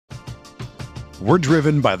We're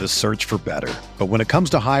driven by the search for better. But when it comes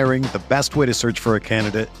to hiring, the best way to search for a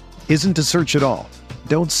candidate isn't to search at all.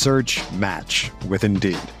 Don't search, match with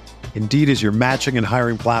Indeed. Indeed is your matching and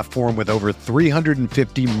hiring platform with over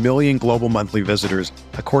 350 million global monthly visitors,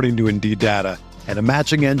 according to Indeed data, and a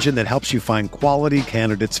matching engine that helps you find quality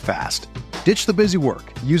candidates fast. Ditch the busy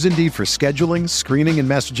work. Use Indeed for scheduling, screening, and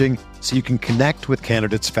messaging so you can connect with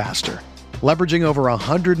candidates faster. Leveraging over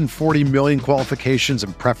 140 million qualifications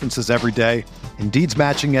and preferences every day, Indeed's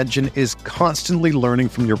matching engine is constantly learning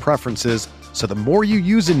from your preferences, so the more you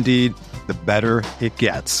use Indeed, the better it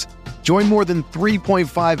gets. Join more than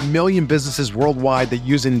 3.5 million businesses worldwide that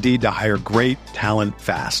use Indeed to hire great talent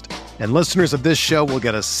fast. And listeners of this show will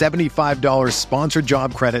get a $75 sponsored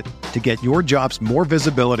job credit to get your jobs more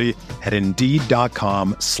visibility at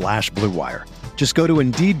Indeed.com/Blue Wire. Just go to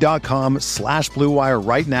Indeed.com/Blue Wire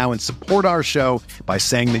right now and support our show by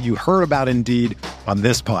saying that you heard about Indeed on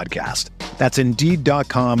this podcast. That's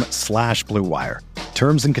Indeed.com/Blue Wire.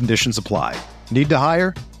 Terms and conditions apply. Need to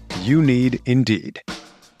hire? You need Indeed.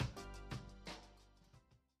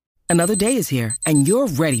 Another day is here, and you're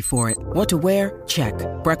ready for it. What to wear? Check.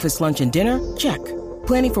 Breakfast, lunch, and dinner? Check.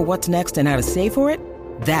 Planning for what's next and how to save for it?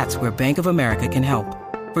 That's where Bank of America can help.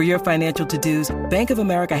 For your financial to-dos, Bank of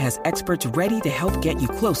America has experts ready to help get you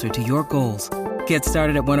closer to your goals. Get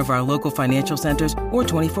started at one of our local financial centers or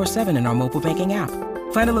 24/7 in our mobile banking app.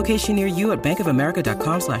 Find a location near you at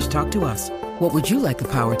bankofamerica.com/talktous. What would you like the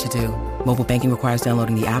power to do? Mobile banking requires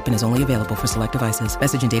downloading the app and is only available for select devices.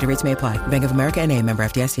 Message and data rates may apply. Bank of America N.A., member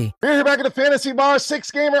FDIC. We're here back at the Fantasy Bar,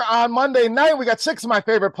 6-gamer on Monday night. We got 6 of my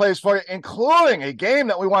favorite plays for you, including a game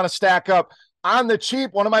that we want to stack up on the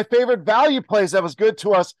cheap. One of my favorite value plays that was good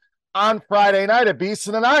to us on Friday night, a Beast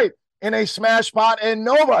of the Night in a smash spot, and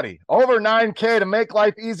nobody over 9K to make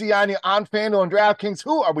life easy on you on FanDuel and DraftKings.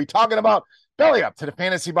 Who are we talking about? Belly up to the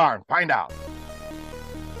Fantasy Bar and find out.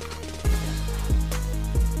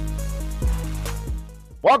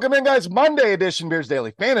 Welcome in, guys. Monday edition Beers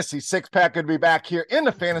Daily Fantasy 6-pack. Good to be back here in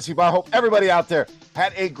the Fantasy Bar. Hope everybody out there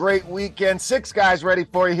had a great weekend. 6 guys ready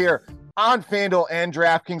for you here on FanDuel and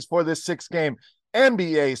DraftKings for this 6-game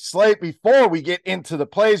NBA slate. Before we get into the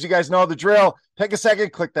plays, you guys know the drill. Take a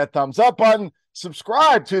second, click that thumbs up button,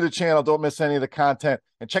 subscribe to the channel. Don't miss any of the content,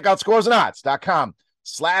 and check out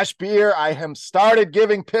scoresandodds.com/beer. I have started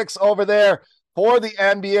giving picks over there for the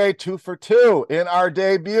NBA 2 for 2 in our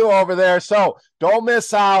debut over there. So don't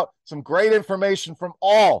miss out. Some great information from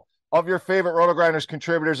all of your favorite RotoGrinders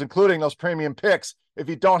contributors, including those premium picks. If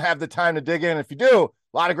you don't have the time to dig in, if you do,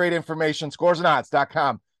 a lot of great information,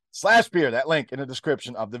 scoresandodds.com/beer. That link in the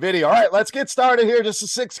description of the video. All right, let's get started here. Just a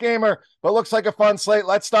 6-gamer, but looks like a fun slate.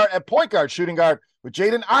 Let's start at point guard, shooting guard with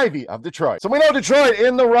Jaden Ivey of Detroit. So we know Detroit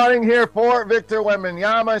in the running here for Victor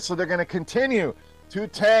Wembanyama, so they're going to continue to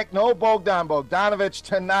tank. No Bogdanovic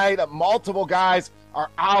tonight. Multiple guys are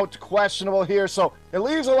out, questionable here, so it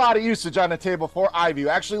leaves a lot of usage on the table for Ivey, who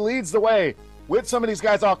actually leads the way with some of these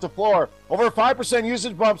guys off the floor. Over a 5%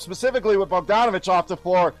 usage bump, specifically with Bogdanovic off the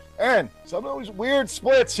floor, and some of those weird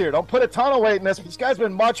splits here. Don't put a ton of weight in this, but this guy's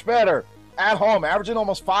been much better at home, averaging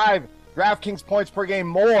almost 5 DraftKings points per game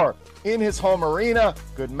more in his home arena.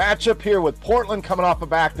 Good matchup here with Portland coming off a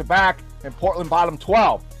back-to-back, and Portland bottom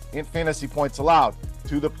 12 in fantasy points allowed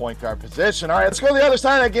to the point guard position. All right, let's go to the other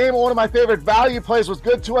side of that game. One of my favorite value plays was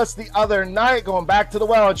good to us the other night, going back to the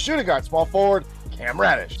well and shooting guard, small forward, Cam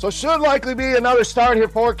Reddish. So should likely be another start here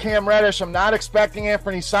for Cam Reddish. I'm not expecting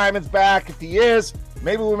Anthony Simons back. If he is,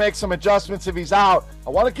 maybe we make some adjustments if he's out. I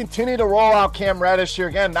want to continue to roll out Cam Reddish here.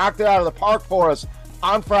 Again, knocked it out of the park for us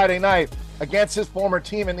on Friday night against his former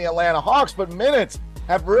team in the Atlanta Hawks, but minutes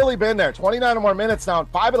have really been there. 29 or more minutes now in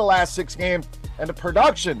 5 of the last 6 games, and the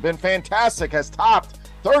production been fantastic, has topped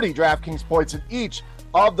 30 DraftKings points in each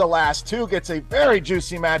of the last 2. Gets a very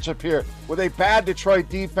juicy matchup here with a bad Detroit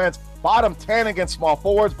defense. Bottom 10 against small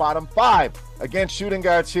forwards, bottom 5 against shooting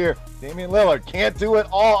guards here. Damian Lillard can't do it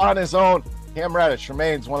all on his own. Cam Reddish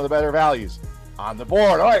remains one of the better values on the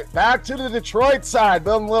board. All right, back to the Detroit side,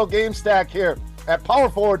 building a little game stack here at power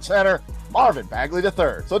forward center, Marvin Bagley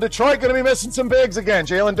III. So Detroit going to be missing some bigs again.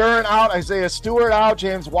 Jalen Duren out, Isaiah Stewart out,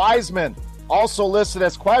 James Wiseman also listed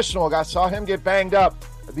as questionable. I saw him get banged up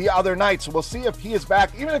the other night, so we'll see if he is back.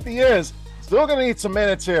 Even if he is, still going to need some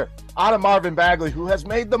minutes here out of Marvin Bagley, who has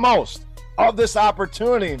made the most of this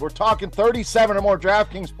opportunity. We're talking 37 or more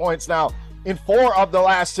DraftKings points now in 4 of the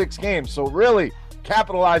last 6 games. So really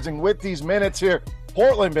capitalizing with these minutes here.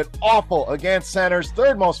 Portland been awful against centers,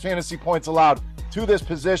 3rd most fantasy points allowed to this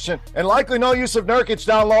position, and likely no use of Nurkic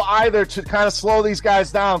down low either to kind of slow these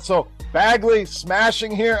guys down. So Bagley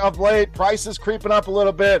smashing here of late, prices creeping up a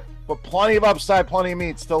little bit, but plenty of upside, plenty of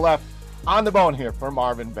meat still left on the bone here for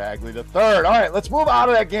Marvin Bagley III. All right, let's move out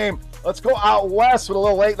of that game. Let's go out west with a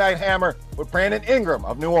little late night hammer with Brandon Ingram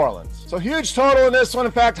of New Orleans. So huge total in this one.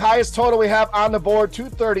 In fact, highest total we have on the board,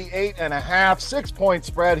 238.5, 6-point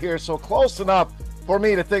spread here. So close enough for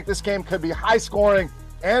me to think this game could be high scoring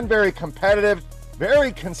and very competitive,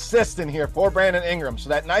 very consistent here for Brandon Ingram. So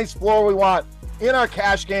that nice floor we want in our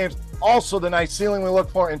cash games. Also the nice ceiling we look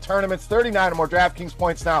for in tournaments. 39 or more DraftKings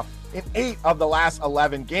points now in 8 of the last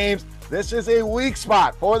 11 games. This is a weak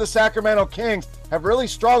spot for the Sacramento Kings. Have really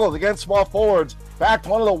struggled against small forwards. In fact,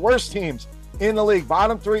 one of the worst teams in the league.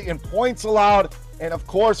 Bottom 3 in points allowed and, of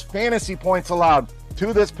course, fantasy points allowed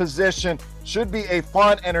to this position. Should be a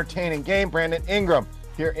fun, entertaining game. Brandon Ingram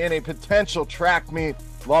here in a potential track meet.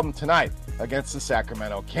 Love him tonight against the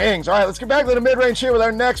Sacramento Kings. All right, let's get back to the mid-range here with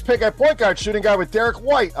our next pick at point guard, shooting guard with Derek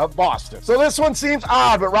White of Boston. So this one seems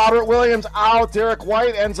odd, but Robert Williams out. Derek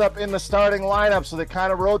White ends up in the starting lineup, so they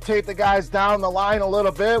kind of rotate the guys down the line a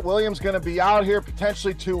little bit. Williams going to be out here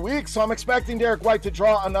potentially 2 weeks, so I'm expecting Derek White to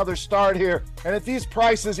draw another start here. And at these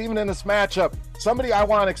prices, even in this matchup, somebody I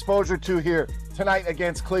want exposure to here tonight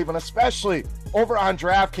against Cleveland, especially over on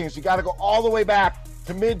DraftKings. You got to go all the way back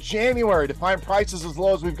to mid-January to find prices as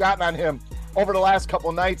low as we've gotten on him over the last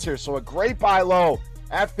couple nights here. So a great buy low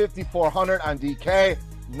at 5,400 on DK.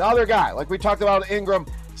 Another guy, like we talked about Ingram,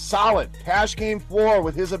 solid cash game floor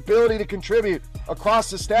with his ability to contribute across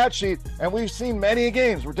the stat sheet. And we've seen many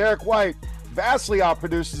games where Derek White vastly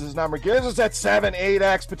outproduces his number, gives us that 7,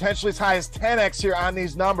 8x, potentially as high as 10x here on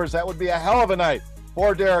these numbers. That would be a hell of a night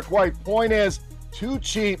for Derek White. Point is, too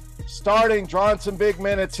cheap, starting, drawing some big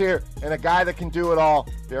minutes here, and a guy that can do it all.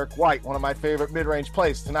 Derek White, one of my favorite mid-range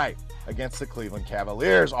plays tonight against the Cleveland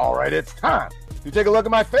Cavaliers. All right, it's time. You take a look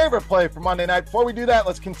at my favorite play for Monday night. Before we do that,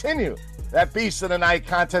 let's continue that Beast of the Night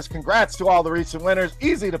contest. Congrats to all the recent winners.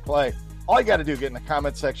 Easy to play. All you got to do, get in the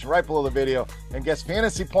comment section right below the video and guess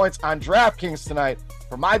fantasy points on DraftKings tonight.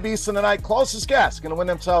 For my Beast of the Night, closest guess going to win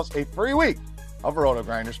themselves a free week of Roto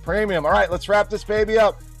Grinders Premium. All right, let's wrap this baby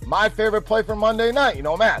up. My favorite play for Monday night, you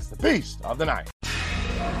know him as the Beast of the Night.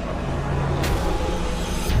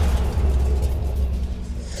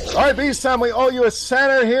 All right, Beast time, we owe you a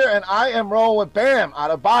center here, and I am rolling with Bam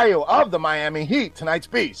Adebayo of the Miami Heat, tonight's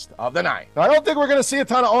Beast of the Night. Now, I don't think we're going to see a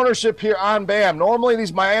ton of ownership here on Bam. Normally,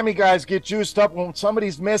 these Miami guys get juiced up when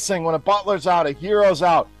somebody's missing, when a Butler's out, a Hero's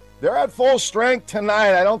out. They're at full strength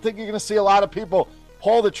tonight. I don't think you're going to see a lot of people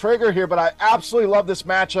pull the trigger here, but I absolutely love this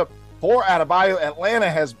matchup for Adebayo. Atlanta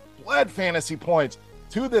has bled fantasy points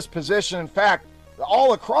to this position. In fact,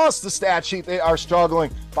 all across the stat sheet, they are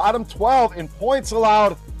struggling. Bottom 12 in points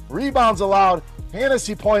allowed, rebounds allowed,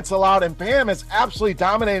 fantasy points allowed, and Bam has absolutely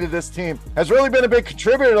dominated this team. Has really been a big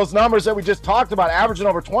contributor to those numbers that we just talked about, averaging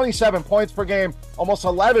over 27 points per game, almost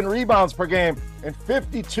 11 rebounds per game, and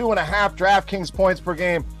 52.5 DraftKings points per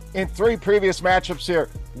game in 3 previous matchups here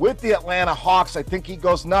with the Atlanta Hawks. I think he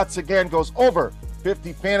goes nuts again, goes over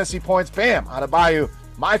 50 fantasy points. Bam Adebayo,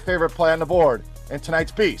 my favorite play on the board, and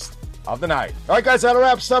tonight's Beast of the Night. All right, guys, that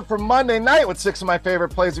wraps up for Monday night with 6 of my favorite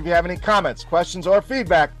plays. If you have any comments, questions, or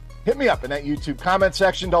feedback, hit me up in that YouTube comment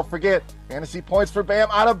section. Don't forget, fantasy points for Bam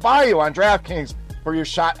Adebayo on DraftKings for your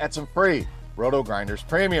shot at some free Roto Grinders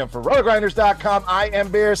Premium. For rotogrinders.com, I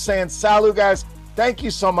am Beer saying salut, guys. Thank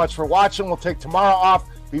you so much for watching. We'll take tomorrow off.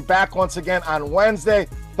 Be back once again on Wednesday.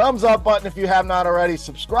 Thumbs up button if you have not already.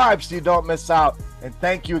 Subscribe so you don't miss out. And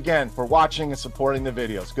thank you again for watching and supporting the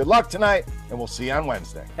videos. Good luck tonight, and we'll see you on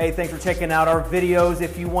Wednesday. Hey, thanks for checking out our videos.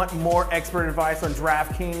 If you want more expert advice on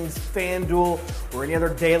DraftKings, FanDuel, or any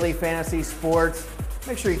other daily fantasy sports,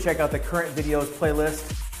 make sure you check out the current videos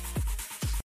playlist